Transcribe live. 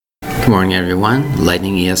morning, everyone.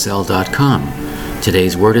 LightningESL.com.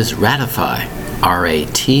 Today's word is ratify.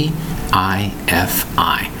 R-A-T-I-F-I.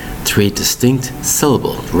 3 distinct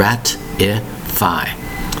syllables. Ratify.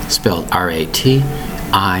 Spelled R-A-T-I-F-Y.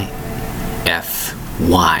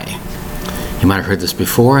 You might have heard this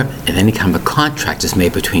before. If any kind of a contract is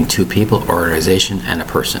made between two people or organization and a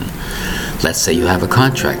person. Let's say you have a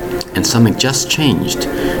contract and something just changed.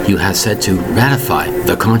 You have said to ratify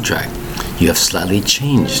the contract. You have slightly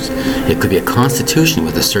changed. It could be a constitution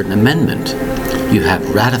with a certain amendment. You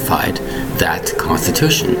have ratified that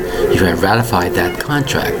constitution. You have ratified that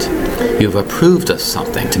contract. You have approved of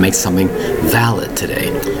something to make something valid today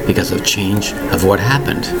because of change of what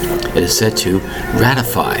happened. It is said to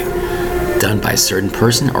ratify. Done by a certain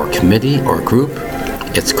person or committee or group,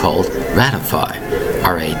 it's called ratify.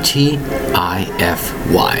 R-A-T-I-F-Y.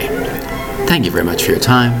 Thank you very much for your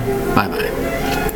time. Bye-bye.